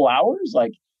flexible hours?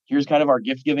 Like, here's kind of our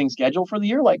gift giving schedule for the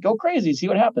year. Like, go crazy, see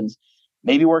what happens.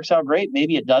 Maybe it works out great.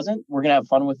 Maybe it doesn't. We're going to have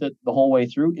fun with it the whole way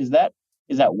through. Is that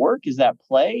work? Is that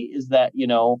play? Is that,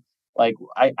 like,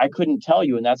 I couldn't tell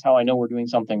you. And that's how I know we're doing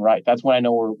something right. That's when I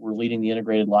know we're leading the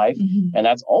integrated life. Mm-hmm. And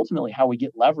that's ultimately how we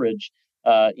get leverage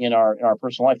in our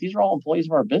personal life. These are all employees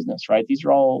of our business, right? These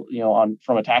are all,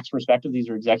 from a tax perspective, these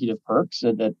are executive perks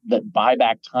that buy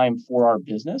back time for our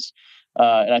business.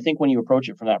 And I think when you approach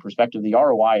it from that perspective, the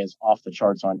ROI is off the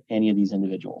charts on any of these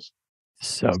individuals.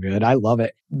 So good. I love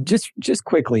it. Just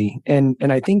quickly. And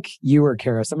I think you or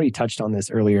Kara, somebody touched on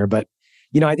this earlier, but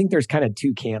I think there's kind of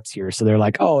 2 camps here. So they're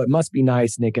like, oh, it must be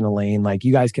nice, Nick and Elaine, like,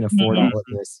 you guys can afford all of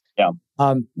this. Yeah.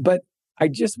 But I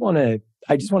just want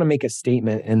to make a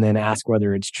statement and then ask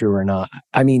whether it's true or not.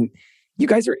 I mean, you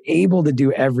guys are able to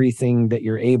do everything that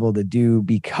you're able to do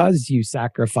because you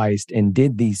sacrificed and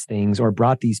did these things or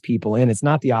brought these people in. It's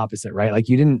not the opposite, right? Like,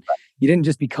 you didn't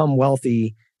just become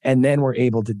wealthy and then were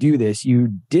able to do this. You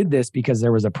did this because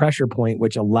there was a pressure point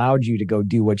which allowed you to go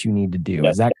do what you need to do.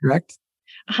 Is that correct?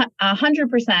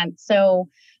 100%. So,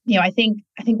 I think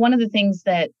one of the things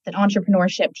that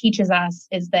entrepreneurship teaches us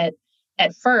is that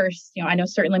at first, I know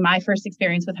certainly my first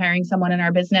experience with hiring someone in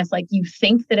our business, like, you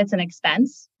think that it's an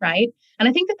expense, right? And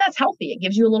I think that that's healthy. It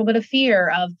gives you a little bit of fear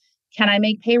of, can I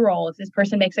make payroll? If this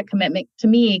person makes a commitment to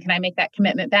me, can I make that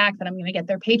commitment back that I'm going to get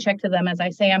their paycheck to them as I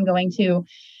say I'm going to?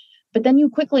 But then you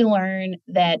quickly learn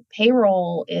that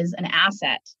payroll is an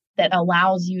asset that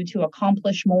allows you to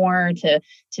accomplish more, to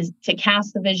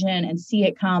cast the vision and see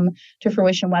it come to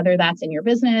fruition, whether that's in your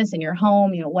business, in your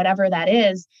home, whatever that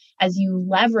is. As you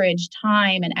leverage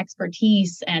time and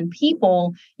expertise and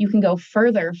people, you can go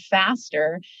further,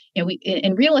 faster.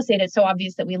 In real estate, it's so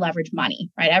obvious that we leverage money,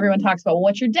 right? Everyone talks about, well,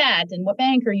 what's your debt and what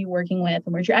bank are you working with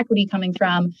and where's your equity coming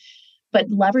from? But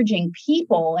leveraging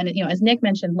people, and as Nick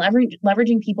mentioned,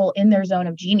 leveraging people in their zone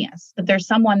of genius. That there's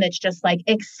someone that's just like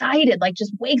excited, like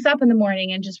just wakes up in the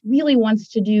morning and just really wants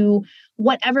to do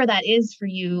whatever that is for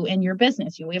you in your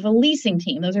business. We have a leasing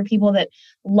team. Those are people that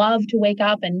love to wake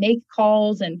up and make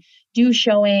calls and do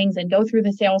showings and go through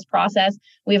the sales process.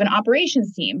 We have an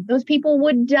operations team. Those people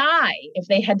would die if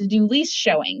they had to do lease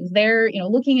showings. They're,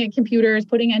 looking at computers,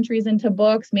 putting entries into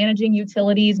books, managing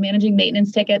utilities, managing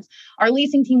maintenance tickets. Our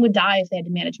leasing team would die if they had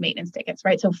to manage maintenance tickets,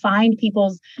 right? So find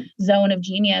people's zone of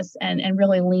genius and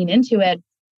really lean into it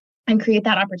and create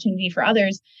that opportunity for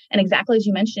others. And exactly as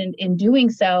you mentioned, in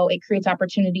doing so, it creates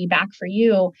opportunity back for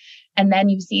you. And then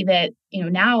you see that,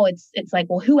 now it's like,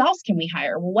 well, who else can we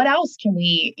hire? Well, what else can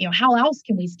we, how else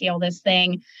can we scale this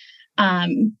thing?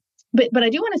 But I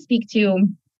do want to speak to,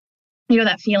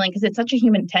 that feeling, because it's such a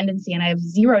human tendency and I have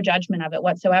zero judgment of it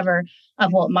whatsoever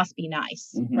of, well, it must be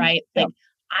nice, right? Like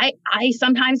I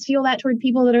sometimes feel that toward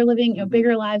people that are living,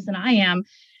 bigger lives than I am.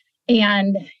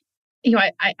 And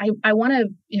I want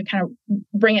to kind of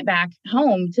bring it back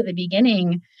home to the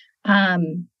beginning,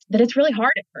 that it's really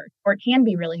hard at first, or it can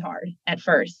be really hard at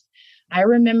first. I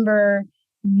remember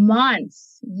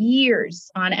months,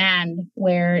 years on end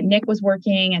where Nick was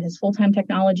working at his full-time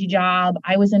technology job.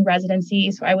 I was in residency,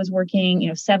 so I was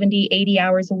working, 70, 80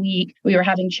 hours a week. We were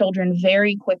having children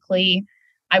very quickly.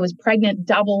 I was pregnant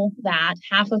double that.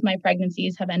 Half of my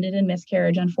pregnancies have ended in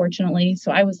miscarriage, unfortunately.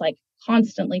 So I was like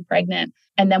constantly pregnant.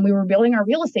 And then we were building our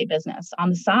real estate business on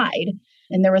the side.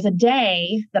 And there was a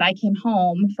day that I came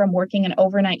home from working an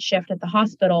overnight shift at the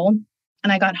hospital.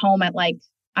 And I got home at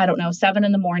 7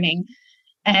 a.m.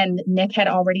 And Nick had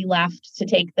already left to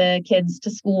take the kids to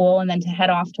school and then to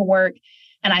head off to work.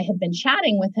 And I had been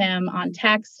chatting with him on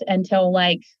text until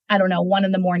 1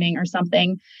 a.m. or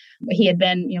something. He had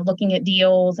been, looking at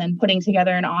deals and putting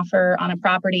together an offer on a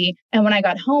property. And when I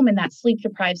got home in that sleep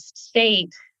deprived state,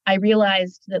 I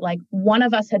realized that one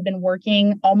of us had been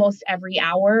working almost every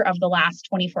hour of the last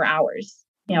 24 hours.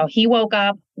 He woke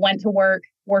up, went to work,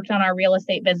 worked on our real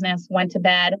estate business, went to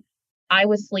bed. I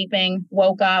was sleeping,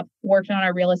 woke up, worked on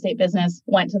our real estate business,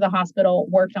 went to the hospital,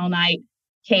 worked all night,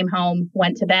 came home,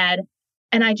 went to bed.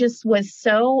 And I just was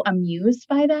so amused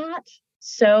by that,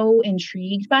 so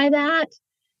intrigued by that.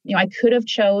 I could have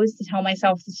chose to tell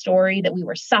myself the story that we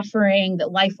were suffering,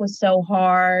 that life was so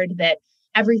hard, that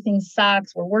everything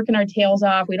sucks. We're working our tails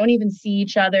off. We don't even see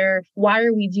each other. Why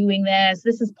are we doing this?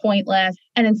 This is pointless.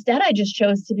 And instead, I just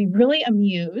chose to be really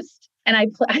amused. And I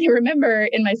remember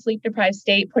in my sleep deprived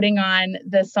state putting on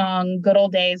the song Good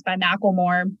Old Days by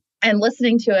Macklemore and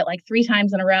listening to it 3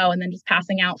 times in a row and then just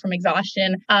passing out from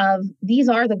exhaustion of these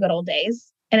are the good old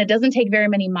days. And it doesn't take very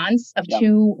many months of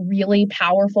 2 really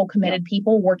powerful, committed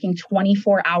people working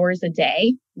 24 hours a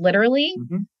day, literally,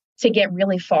 to get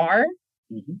really far.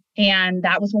 And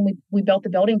that was when we built the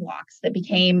building blocks that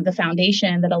became the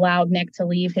foundation that allowed Nick to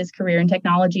leave his career in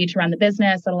technology to run the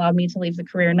business, that allowed me to leave the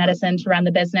career in medicine to run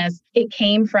the business. It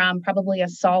came from probably a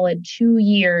solid 2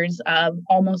 years of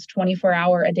almost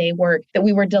 24-hour a day work that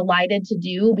we were delighted to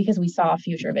do because we saw a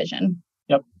future vision.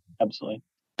 Yep, absolutely.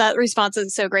 That response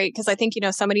is so great because I think,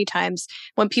 so many times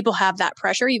when people have that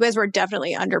pressure, you guys were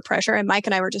definitely under pressure. And Mike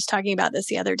and I were just talking about this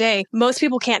the other day. Most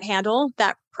people can't handle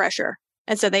that pressure.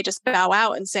 And so they just bow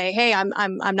out and say, hey,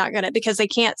 I'm not going to, because they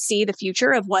can't see the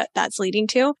future of what that's leading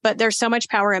to. But there's so much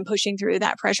power in pushing through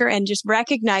that pressure and just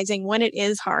recognizing when it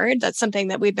is hard. That's something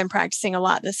that we've been practicing a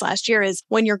lot this last year is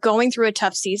when you're going through a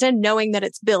tough season, knowing that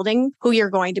it's building who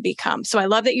you're going to become. So I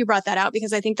love that you brought that out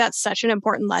because I think that's such an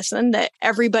important lesson that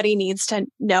everybody needs to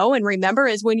know and remember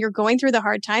is when you're going through the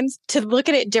hard times to look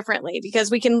at it differently,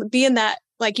 because we can be in that,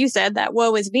 like you said, that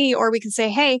woe is me, or we can say,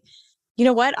 hey, you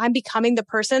know what? I'm becoming the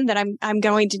person that I'm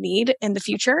going to need in the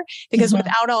future, because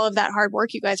without all of that hard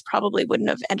work, you guys probably wouldn't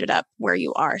have ended up where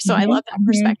you are. So I love that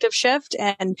perspective shift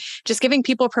and just giving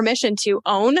people permission to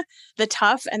own the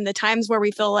tough and the times where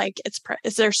we feel like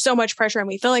there's so much pressure and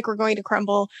we feel like we're going to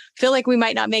crumble, feel like we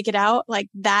might not make it out. Like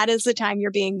that is the time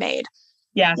you're being made.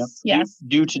 Yes. Yep. Yes.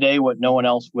 Do today what no one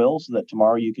else will so that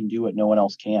tomorrow you can do what no one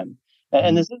else can.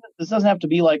 And this doesn't have to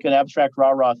be like an abstract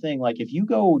rah-rah thing. Like if you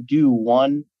go do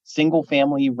one single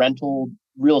family rental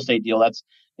real estate deal, that's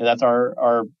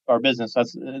our business.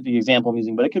 That's the example I'm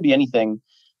using, but it could be anything.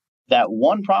 That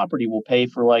one property will pay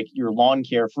for like your lawn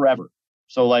care forever.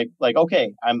 So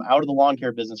okay, I'm out of the lawn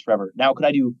care business forever. Now, could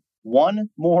I do one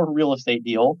more real estate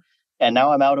deal? And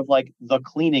now I'm out of like the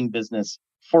cleaning business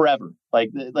forever.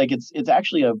 It's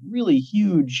actually a really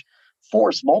huge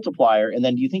force multiplier. And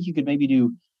then do you think you could maybe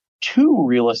do 2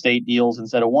 real estate deals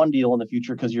instead of 1 deal in the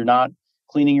future because you're not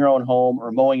cleaning your own home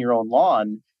or mowing your own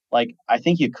lawn? Like, I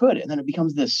think you could. And then it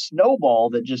becomes this snowball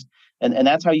that just, and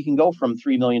that's how you can go from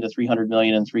 3 million to 300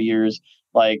 million in 3 years.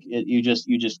 You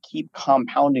just keep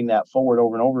compounding that forward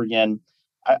over and over again.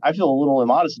 I feel a little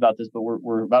immodest about this, but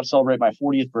we're about to celebrate my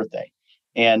 40th birthday.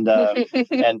 And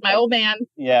my old man.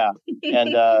 Yeah.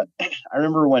 And I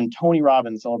remember when Tony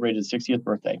Robbins celebrated his 60th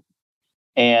birthday,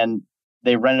 and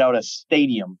they rented out a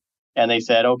stadium, and they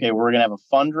said, okay, we're going to have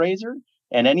a fundraiser,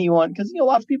 and anyone, because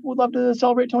lots of people would love to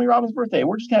celebrate Tony Robbins' birthday.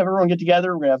 We're just going to have everyone get together.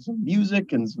 We're going to have some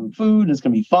music and some food, and it's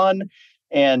going to be fun,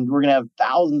 and we're going to have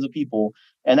thousands of people,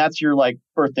 and that's your like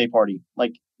birthday party.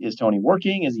 Like, is Tony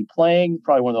working? Is he playing?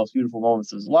 Probably one of those beautiful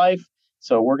moments of his life.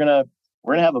 So we're gonna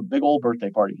have a big old birthday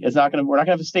party. We're not gonna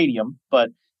have a stadium, but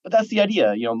that's the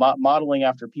idea. Modeling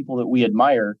after people that we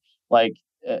admire. Like,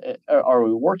 are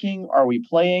we working? Are we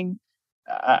playing?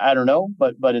 I don't know,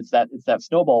 but it's that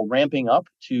snowball ramping up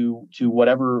to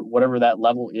whatever that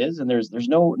level is, and there's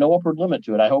no upward limit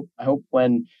to it. I hope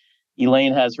when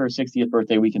Elaine has her 60th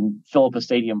birthday, we can fill up a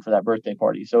stadium for that birthday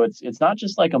party. So it's not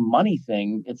just like a money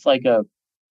thing. It's like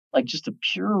just a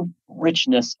pure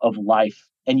richness of life.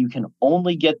 And you can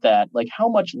only get that. Like, how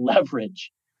much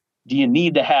leverage do you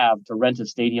need to have to rent a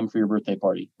stadium for your birthday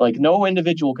party? Like, no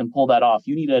individual can pull that off.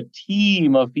 You need a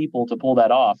team of people to pull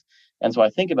that off. And so I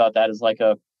think about that as like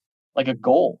a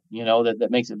goal, that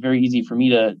makes it very easy for me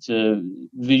to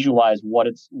visualize what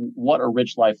a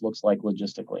rich life looks like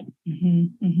logistically.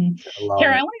 Mm-hmm, mm-hmm.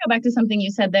 Kara, I want to go back to something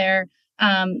you said there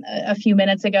a few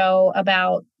minutes ago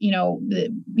about, you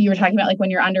were talking about like when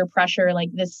you're under pressure, like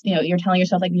this, you're telling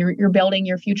yourself like you're building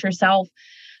your future self.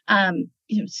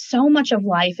 So much of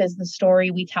life is the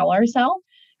story we tell ourselves,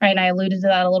 right? And I alluded to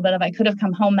that a little bit of, I could have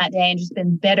come home that day and just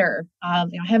been bitter of,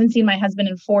 I haven't seen my husband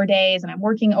in 4 days and I'm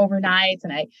working overnights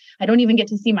and I don't even get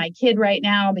to see my kid right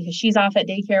now because she's off at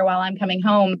daycare while I'm coming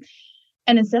home.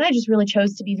 And instead, I just really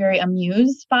chose to be very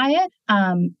amused by it.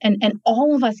 And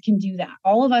all of us can do that.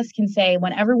 All of us can say,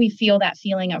 whenever we feel that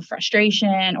feeling of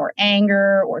frustration or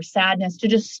anger or sadness, to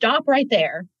just stop right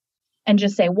there and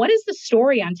just say, what is the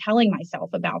story I'm telling myself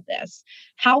about this?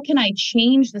 How can I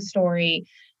change the story,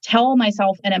 tell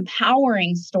myself an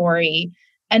empowering story?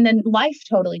 And then life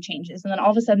totally changes. And then all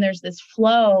of a sudden, there's this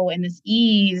flow and this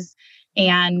ease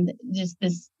and just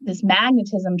this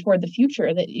magnetism toward the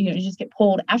future that you just get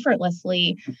pulled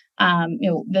effortlessly.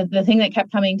 The thing that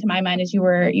kept coming to my mind as you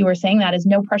were saying that is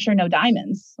no pressure, no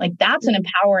diamonds. Like, that's an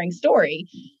empowering story.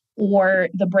 Or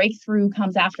the breakthrough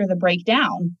comes after the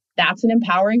breakdown. That's an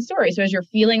empowering story. So as you're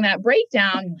feeling that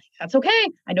breakdown, you're like, that's okay.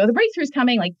 I know the breakthrough's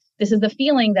coming. Like, this is the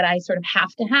feeling that I sort of have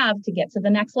to get to the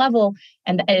next level.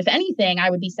 And if anything, I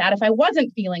would be sad if I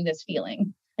wasn't feeling this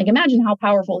feeling. Like, imagine how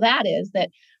powerful that is, that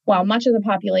while much of the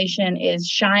population is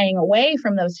shying away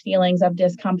from those feelings of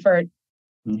discomfort,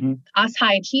 us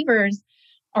high achievers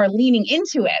are leaning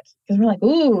into it because we're like,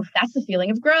 ooh, that's the feeling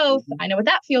of growth. I know what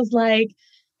that feels like.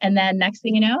 And then next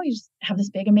thing you know, you just have this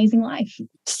big, amazing life.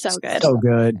 So good. So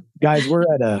good. Guys,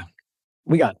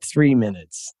 we got 3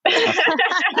 minutes.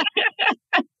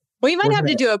 We might have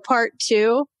to do a part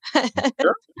 2.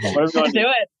 Sure. Let's do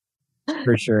it.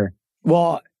 For sure.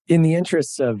 Well, in the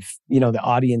interests of, the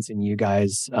audience and you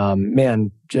guys,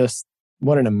 man, just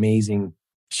what an amazing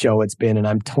show it's been. And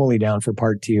I'm totally down for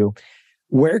part 2.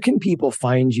 Where can people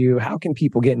find you? How can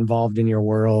people get involved in your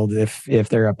world if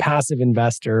they're a passive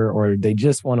investor or they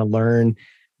just want to learn?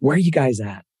 Where are you guys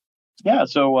at? Yeah,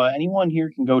 so anyone here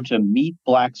can go to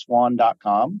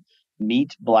meetblackswan.com,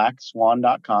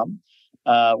 meetblackswan.com.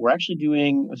 We're actually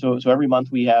doing, so every month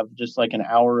we have just like an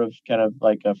hour of kind of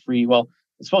like a free, well,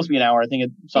 it's supposed to be an hour. I think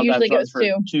it sometimes goes for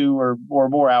 2 or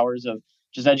more hours of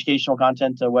just educational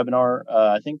content webinar.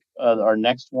 I think our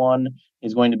next one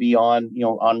is going to be on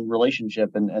relationship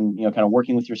and kind of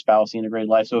working with your spouse, the integrated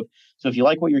life. So if you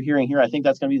like what you're hearing here, I think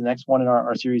that's going to be the next one in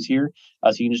our series here.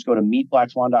 So you can just go to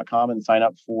meetblackswan.com and sign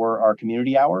up for our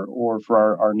community hour or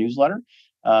for our newsletter.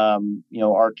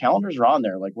 Our calendars are on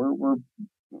there. Like we're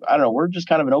just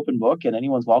kind of an open book, and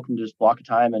anyone's welcome to just block a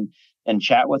time and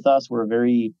chat with us. We're a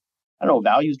very,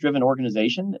 values-driven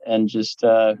organization, and just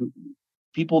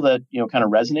people that kind of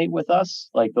resonate with us.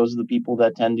 Like, those are the people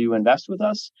that tend to invest with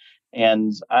us.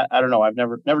 And I don't know, I've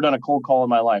never done a cold call in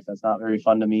my life. That's not very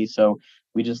fun to me. So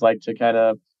we just like to kind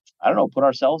of I don't know, put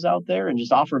ourselves out there and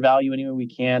just offer value any way we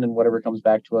can, and whatever comes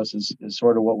back to us is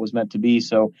sort of what was meant to be.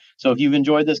 So if you've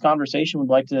enjoyed this conversation, would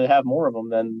like to have more of them,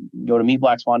 then go to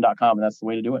meetblackswan.com, and that's the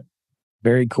way to do it.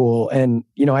 Very cool. And,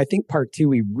 I think part 2,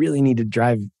 we really need to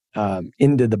drive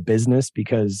into the business,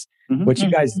 because what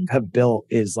you guys have built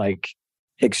is like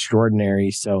extraordinary.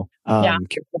 So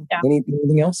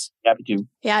anything else? Happy to.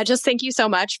 Yeah, just thank you so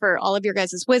much for all of your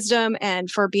guys' wisdom and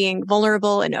for being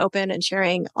vulnerable and open and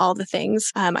sharing all the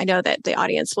things. I know that the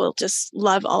audience will just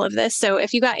love all of this. So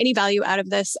if you got any value out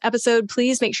of this episode,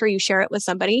 please make sure you share it with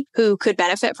somebody who could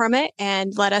benefit from it,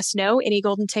 and let us know any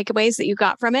golden takeaways that you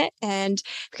got from it. And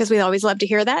because we always love to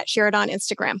hear that, share it on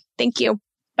Instagram. Thank you.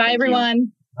 Bye,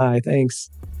 everyone. Bye.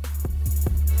 Thanks.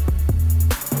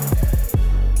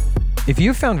 If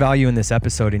you've found value in this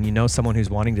episode and you know someone who's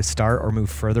wanting to start or move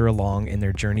further along in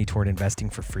their journey toward investing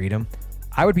for freedom,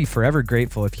 I would be forever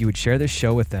grateful if you would share this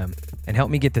show with them and help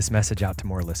me get this message out to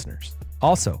more listeners.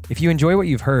 Also, if you enjoy what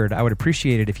you've heard, I would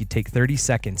appreciate it if you take 30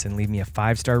 seconds and leave me a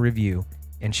 5-star review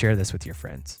and share this with your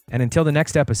friends. And until the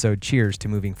next episode, cheers to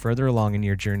moving further along in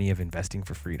your journey of investing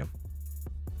for freedom.